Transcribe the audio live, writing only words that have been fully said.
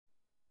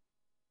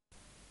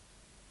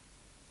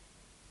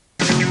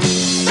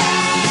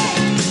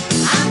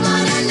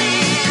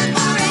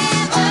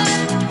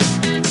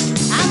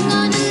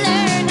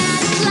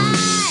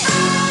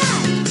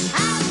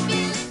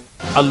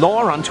a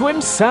law unto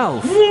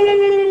himself.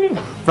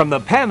 From the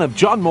pen of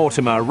John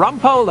Mortimer,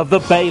 Rumpole of the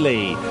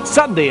Bailey.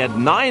 Sunday at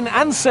 9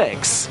 and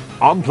 6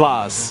 on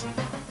Plus.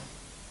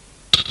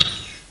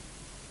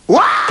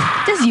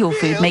 Does your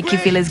food make you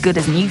feel as good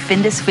as new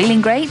Findus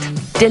Feeling Great?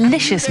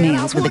 Delicious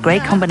meals with a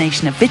great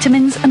combination of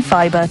vitamins and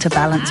fibre to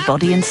balance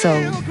body and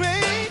soul.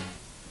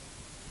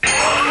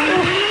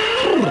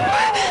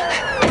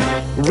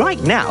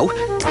 Right now,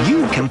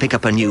 you can pick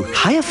up a new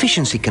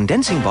high-efficiency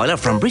condensing boiler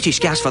from British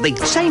Gas for the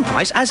same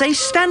price as a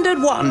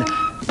standard one.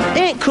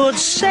 It could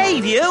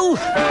save you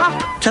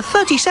up to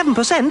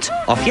 37%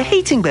 off your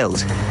heating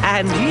bills.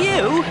 And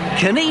you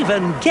can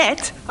even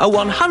get a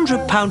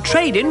 £100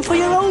 trade-in for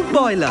your old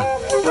boiler.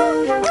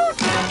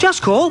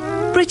 Just call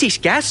British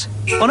Gas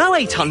on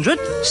 0800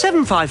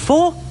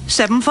 754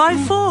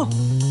 754.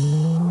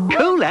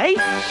 Cool, eh?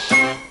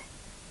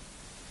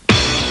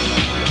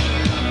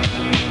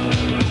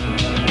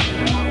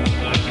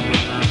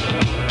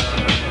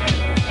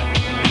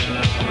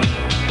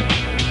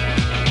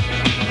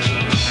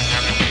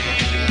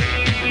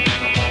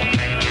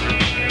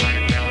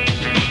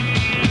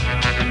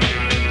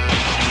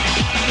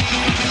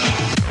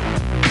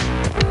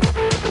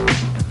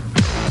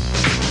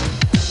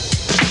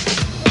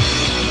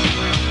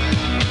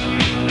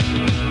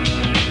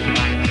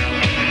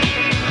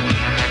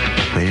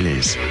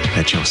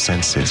 Let your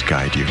senses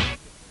guide you.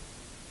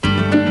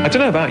 I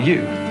don't know about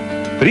you,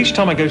 but each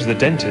time I go to the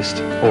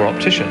dentist or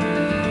optician,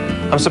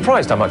 I'm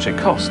surprised how much it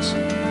costs.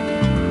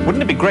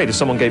 Wouldn't it be great if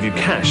someone gave you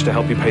cash to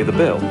help you pay the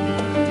bill?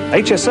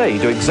 HSA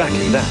do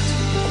exactly that.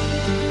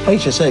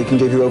 HSA can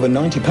give you over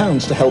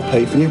 £90 to help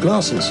pay for new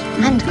glasses.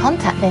 And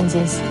contact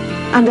lenses.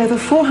 And over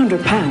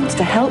 £400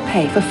 to help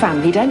pay for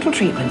family dental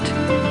treatment.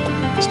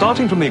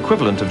 Starting from the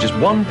equivalent of just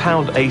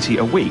 £1.80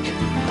 a week,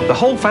 the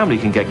whole family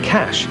can get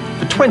cash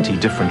for 20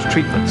 different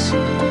treatments.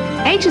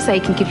 HSA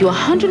can give you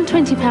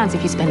 £120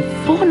 if you spend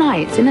 4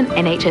 nights in an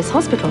NHS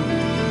hospital.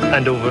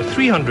 And over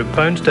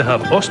 £300 to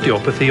have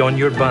osteopathy on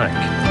your back.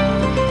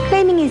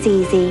 Claiming is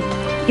easy.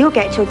 You'll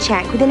get your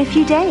cheque within a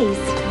few days.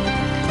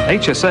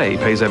 HSA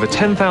pays over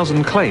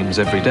 10,000 claims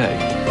every day.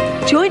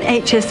 Join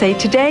HSA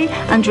today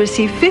and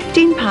receive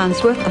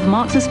 £15 worth of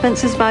Marks &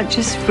 Spencer's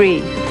vouchers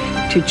free.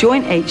 To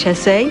join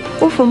HSA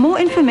or for more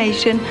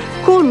information,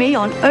 call me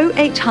on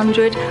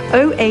 0800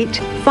 08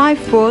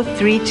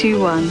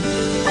 54321.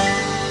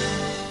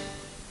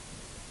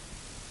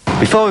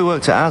 Before we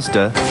worked at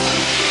Asda,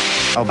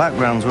 our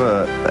backgrounds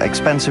were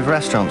expensive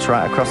restaurants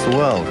right across the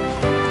world.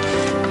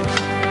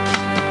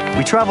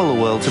 We travel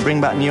the world to bring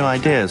back new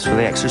ideas for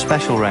the extra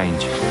special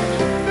range.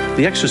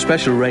 The extra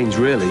special range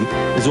really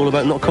is all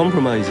about not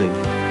compromising.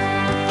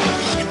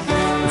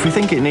 If we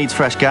think it needs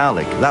fresh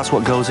garlic, that's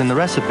what goes in the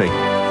recipe.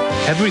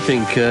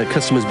 Everything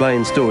customers buy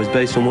in store is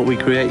based on what we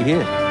create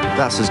here.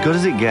 That's as good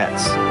as it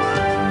gets.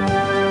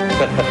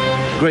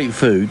 Great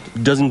food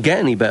doesn't get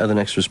any better than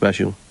extra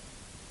special.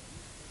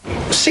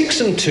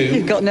 6 and 2.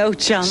 You've got no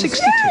chance.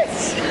 62.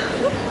 Yes.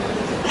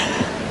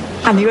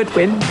 And you would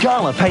win.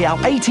 Gala pay out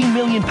 £18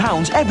 million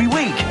every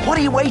week. What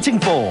are you waiting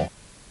for?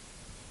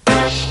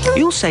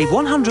 You'll save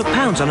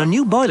 £100 on a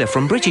new boiler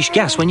from British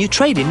Gas when you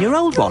trade in your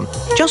old one.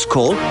 Just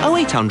call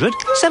 0800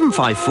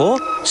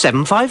 754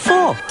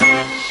 754.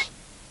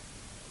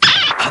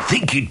 I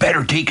think you'd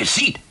better take a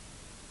seat.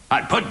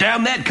 I'd put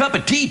down that cup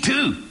of tea,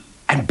 too.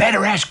 And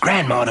better ask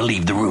Grandma to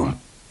leave the room.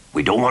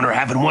 We don't want her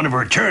having one of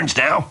her turns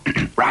now.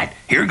 Right,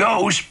 here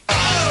goes.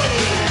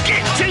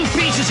 Get 2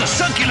 pieces of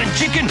succulent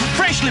chicken,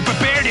 freshly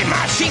prepared in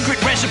my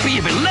secret recipe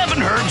of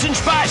 11 herbs and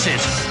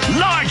spices,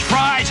 large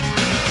fries,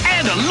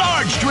 and a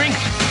large drink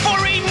for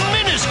a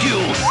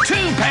minuscule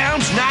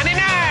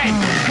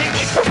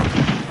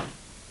 £2.99.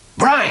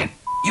 Brian,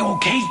 you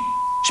okay?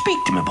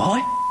 Speak to me,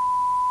 boy.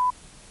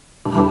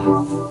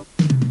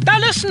 Now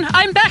listen,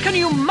 I'm back and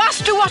you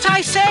must do what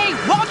I say.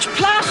 Watch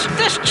Plus.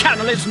 This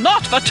channel is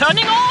not for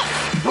turning off.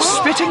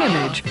 Spitting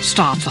Image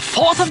starts the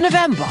 4th of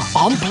November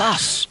on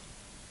Plus.